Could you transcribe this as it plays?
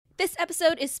This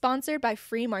episode is sponsored by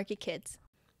Free Market Kids.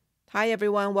 Hi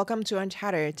everyone, welcome to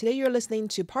Unchatter. Today you're listening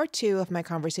to part 2 of my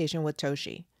conversation with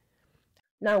Toshi.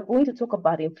 Now, I'm going to talk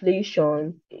about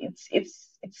inflation. It's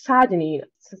saddening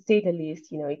to say the least.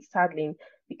 It's saddening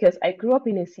because I grew up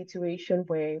in a situation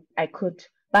where I could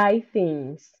buy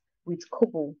things with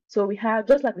kobo. So we have,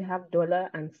 just like we have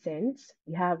dollar and cents,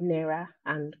 we have naira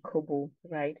and kobo,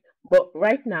 right? But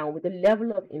right now, with the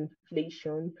level of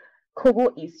inflation,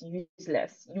 kobo is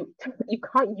useless. You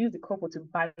can't use the kobo to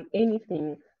buy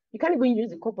anything. You can't even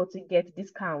use the kobo to get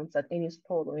discounts at any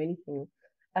store or anything.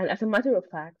 And as a matter of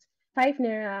fact, 5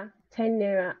 naira, 10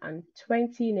 naira, and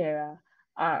 20 naira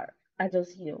are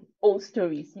just old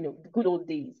stories, the good old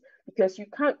days. Because you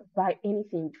can't buy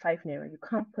anything with 5 naira, you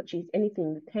can't purchase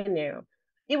anything with 10 naira.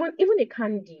 Even a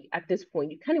candy at this point,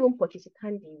 you can't even purchase a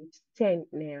candy with 10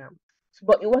 naira.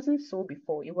 But it wasn't so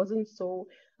before. It wasn't so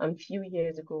few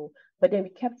years ago. But then we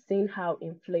kept seeing how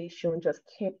inflation just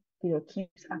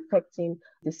keeps affecting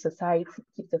the society,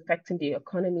 keeps affecting the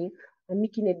economy and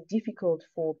making it difficult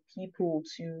for people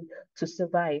to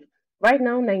survive. Right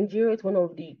now, Nigeria is one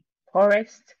of the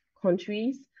poorest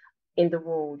countries in the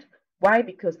world. Why?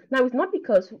 Because now it's not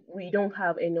because we don't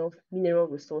have enough mineral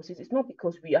resources. It's not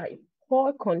because we are a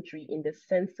poor country in the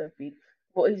sense of it,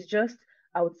 but it's just,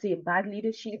 I would say, bad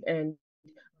leadership and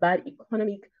bad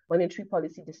economic monetary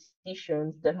policy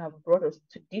decisions that have brought us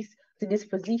to this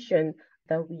position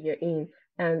that we are in.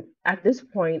 And at this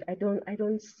point, I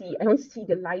don't see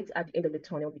the light at the end of the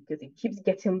tunnel because it keeps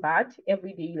getting bad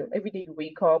every day. Every day you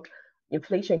wake up,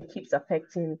 inflation keeps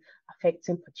affecting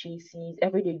purchases.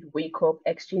 Every day you wake up,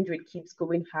 exchange rate keeps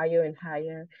going higher and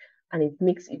higher, and it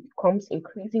becomes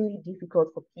increasingly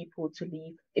difficult for people to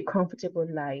live a comfortable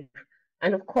life.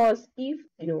 And of course, if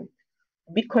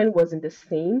Bitcoin wasn't the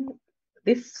same,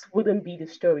 this wouldn't be the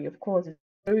story. Of course, the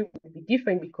story would be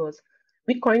different because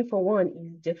Bitcoin, for one,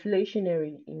 is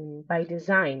deflationary by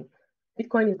design.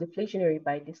 Bitcoin is deflationary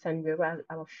by design, whereas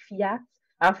our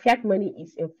fiat money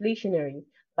is inflationary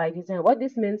by design. What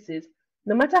this means is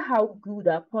no matter how good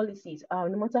our policies are,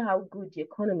 no matter how good the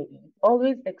economy is,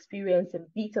 always experience a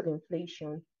bit of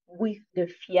inflation with the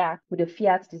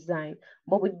fiat design.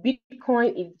 But with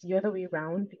Bitcoin, it's the other way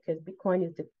around because Bitcoin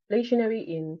is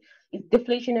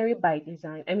deflationary by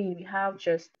design. I mean, we have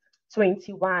just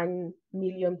 21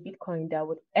 million Bitcoin that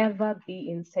would ever be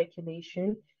in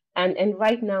circulation. And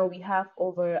right now we have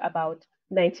over about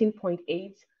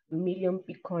 19.8 million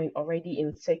Bitcoin already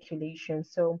in circulation.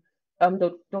 So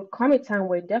there'll come a time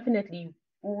where definitely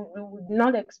we would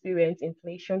not experience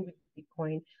inflation with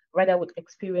Bitcoin, rather would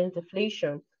experience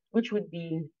deflation, which would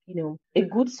be, a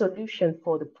good solution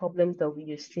for the problems that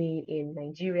we are seeing in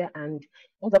Nigeria and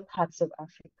other parts of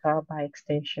Africa by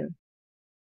extension.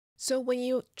 So when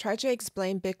you try to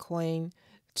explain Bitcoin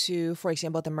to, for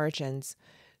example, the merchants,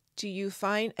 do you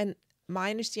find, and my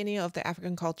understanding of the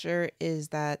African culture is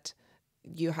that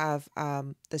you have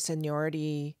the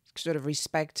seniority, sort of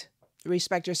respect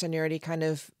your seniority kind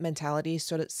of mentality,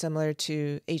 sort of similar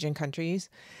to Asian countries.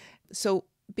 So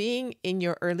being in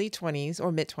your early 20s or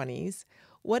mid 20s,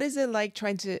 what is it like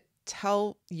trying to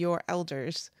tell your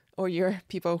elders or your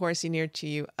people who are senior to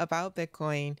you about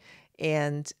Bitcoin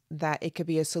and that it could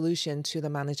be a solution to the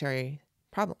monetary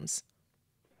problems?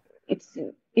 It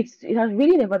has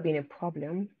really never been a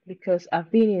problem because I've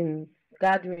been in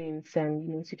gatherings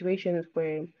and situations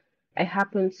where I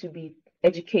happen to be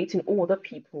educating older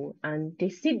people and they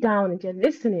sit down and they're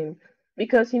listening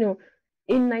because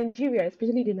in Nigeria,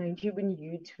 especially the Nigerian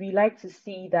youth, we like to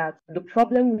see that the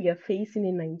problem we are facing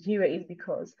in Nigeria is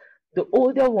because the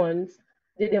older ones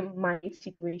didn't manage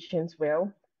situations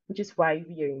well, which is why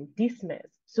we are in this mess.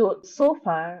 So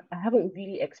far, I haven't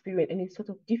really experienced any sort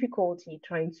of difficulty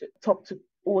trying to talk to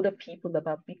older people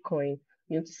about Bitcoin.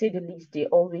 To say the least,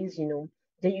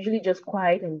 they're usually just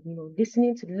quiet and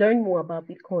listening to learn more about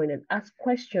Bitcoin and ask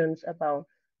questions about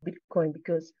Bitcoin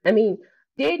because I mean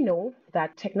they know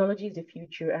that technology is the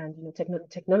future and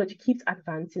technology keeps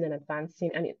advancing and advancing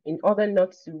and in order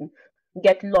not to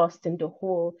get lost in the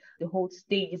whole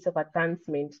stages of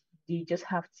advancement, they just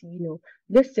have to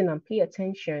listen and pay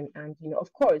attention. And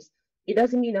of course, it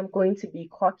doesn't mean I'm going to be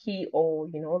cocky or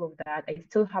all of that. I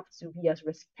still have to be as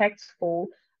respectful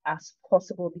as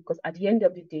possible because at the end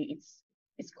of the day,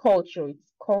 it's culture,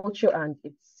 and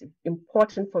it's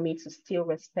important for me to still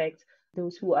respect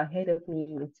those who are ahead of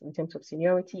me in terms of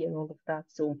seniority and all of that.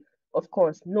 So of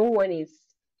course, no one is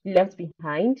left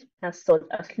behind as such,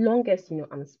 as long as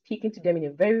I'm speaking to them in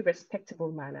a very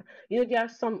respectable manner. There are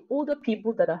some older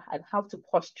people that I'd have to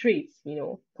prostrate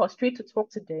to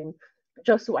talk to them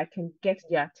just so I can get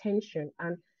their attention,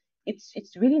 and it's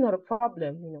really not a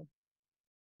problem.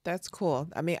 That's cool.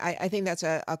 I mean, I think that's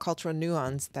a cultural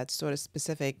nuance that's sort of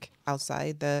specific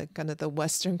outside the kind of the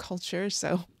Western culture.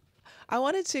 So I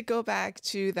wanted to go back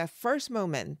to that first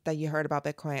moment that you heard about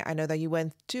Bitcoin. I know that you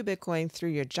went to Bitcoin through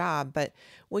your job, but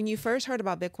when you first heard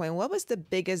about Bitcoin, what was the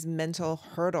biggest mental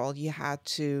hurdle you had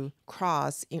to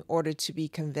cross in order to be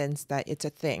convinced that it's a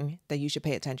thing that you should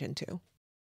pay attention to?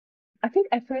 I think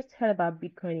I first heard about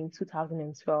Bitcoin in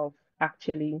 2012,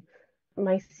 actually.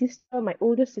 My sister, my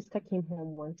older sister, came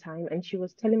home one time and she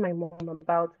was telling my mom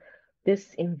about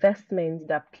this investment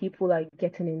that people are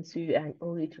getting into, and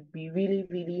oh, it would be really,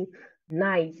 really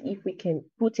nice if we can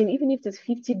put in, even if it's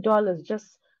 $50,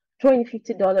 just throw in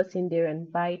 $50 in there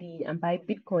and buy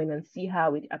Bitcoin and see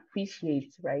how it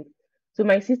appreciates, right? So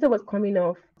my sister was coming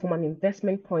off from an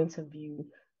investment point of view.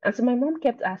 And so my mom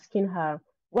kept asking her,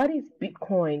 what is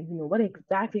Bitcoin? What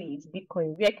exactly is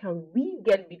Bitcoin? Where can we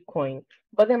get Bitcoin?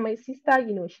 But then my sister,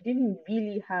 she didn't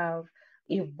really have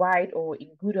a wide or a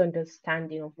good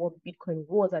understanding of what Bitcoin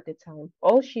was at the time.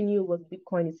 All she knew was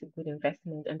Bitcoin is a good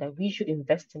investment and that we should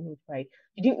invest in it, right?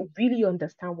 She didn't really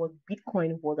understand what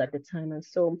Bitcoin was at the time. And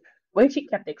so when she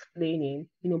kept explaining,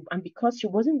 and because she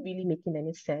wasn't really making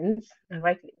any sense, and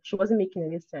right, she wasn't making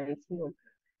any sense,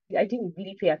 I didn't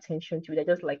really pay attention to it. I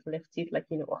just like left it like,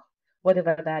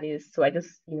 whatever that is. So I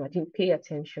just, I didn't pay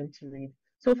attention to it.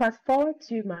 So fast forward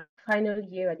to my final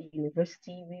year at the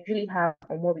university, we usually have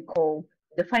on what we call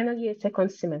the final year,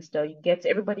 second semester.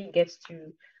 Everybody gets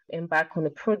to embark on a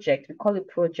project. We call it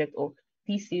project or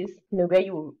thesis, where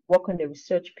you work on the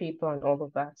research paper and all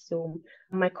of that. So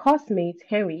my classmate,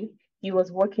 Henry, he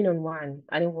was working on one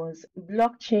and it was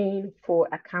blockchain for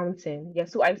accounting. Yeah,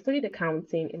 so I studied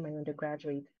accounting in my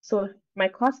undergraduate. So my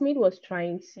classmate was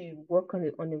trying to work on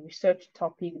a research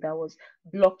topic that was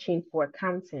blockchain for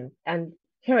accounting. And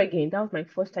here again, that was my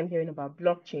first time hearing about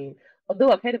blockchain.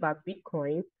 Although I've heard about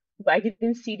Bitcoin, but I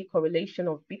didn't see the correlation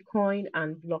of Bitcoin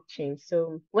and blockchain.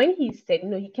 So when he said,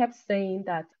 he kept saying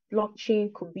that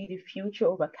blockchain could be the future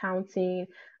of accounting.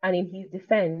 And in his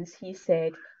defense, he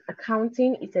said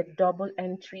accounting is it's a double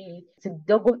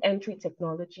entry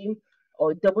technology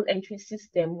or double entry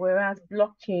system, whereas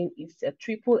blockchain is a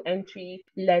triple entry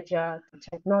ledger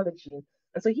technology.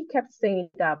 And so he kept saying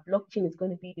that blockchain is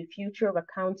going to be the future of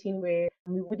accounting, where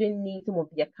we wouldn't need some of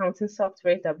the accounting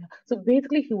software so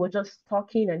basically he was just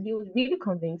talking and he was really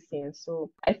convincing.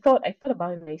 So I thought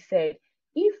about it and I said,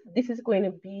 if this is going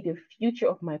to be the future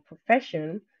of my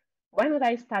profession, why not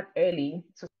I start early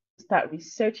to start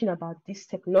researching about this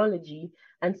technology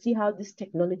and see how this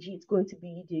technology is going to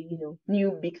be the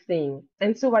new big thing.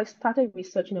 And so I started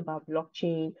researching about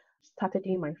blockchain, started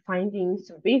doing my findings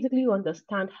to basically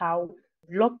understand how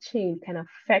blockchain can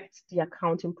affect the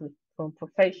accounting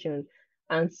profession.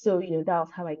 And so that was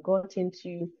how I got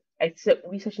into I started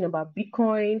researching about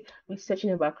Bitcoin,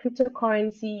 researching about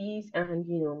cryptocurrencies,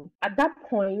 and at that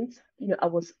point, I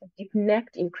was deep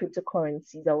necked in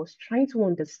cryptocurrencies. I was trying to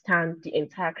understand the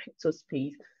entire crypto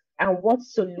space and what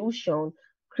solution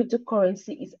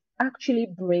cryptocurrency is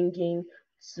actually bringing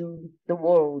to the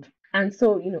world. And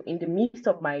so, in the midst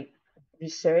of my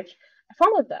research, I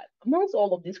found out that amongst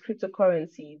all of these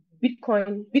cryptocurrencies,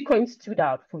 Bitcoin stood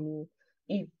out for me.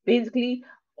 It basically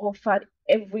offered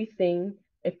everything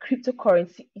a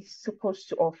cryptocurrency is supposed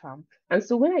to offer. And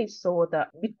so when I saw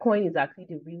that Bitcoin is actually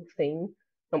the real thing,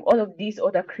 all of these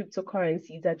other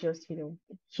cryptocurrencies are just,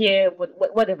 here,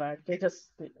 whatever. They're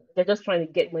just trying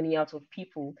to get money out of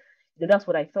people. That's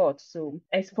what I thought. So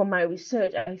as for my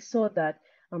research, I saw that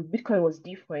Bitcoin was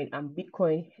different, and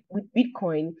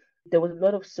Bitcoin, there was a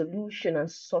lot of solution and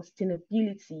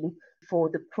sustainability for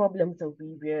the problems that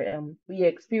we are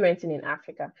experiencing in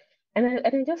Africa. And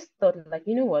I just thought, like,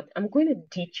 you know what? I'm going to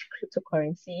ditch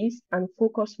cryptocurrencies and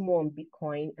focus more on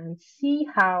Bitcoin and see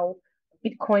how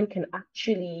Bitcoin can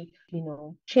actually,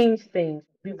 change things,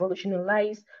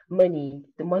 revolutionize money,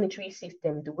 the monetary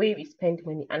system, the way we spend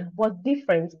money, and what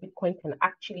difference Bitcoin can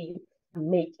actually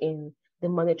make in the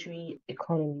monetary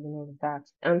economy, that.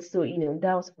 And so,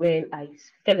 that was when I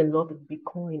fell in love with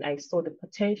Bitcoin. I saw the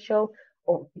potential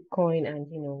of Bitcoin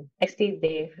and, I stayed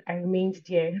there. I remained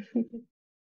there.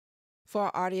 For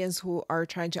our audience who are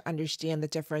trying to understand the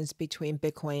difference between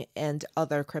Bitcoin and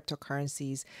other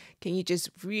cryptocurrencies, can you just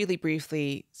really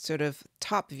briefly, sort of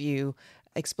top view,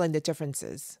 explain the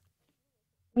differences?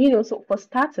 So for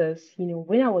starters,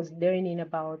 when I was learning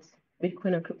about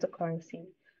Bitcoin and cryptocurrency,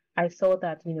 I saw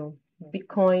that,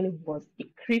 Bitcoin was a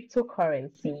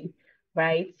cryptocurrency,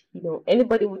 right?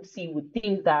 Anybody would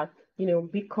think that,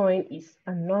 Bitcoin is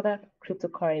another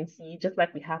cryptocurrency, just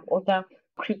like we have other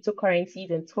cryptocurrencies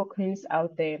and tokens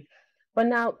out there. But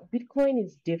now Bitcoin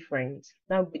is different.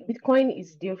 Now Bitcoin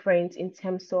is different in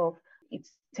terms of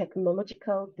its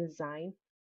technological design.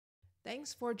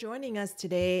 Thanks for joining us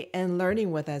today and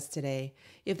learning with us today.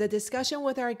 If the discussion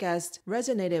with our guest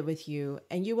resonated with you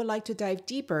and you would like to dive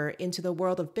deeper into the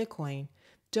world of Bitcoin,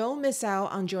 don't miss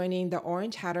out on joining the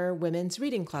Orange Hatter Women's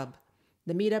Reading Club.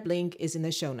 The meetup link is in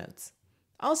the show notes.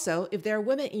 Also, if there are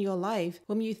women in your life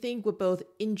whom you think would both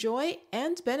enjoy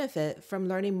and benefit from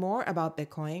learning more about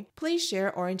Bitcoin, please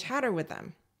share Orange Hatter with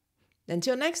them.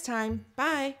 Until next time,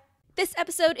 bye! This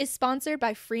episode is sponsored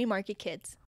by Free Market Kids.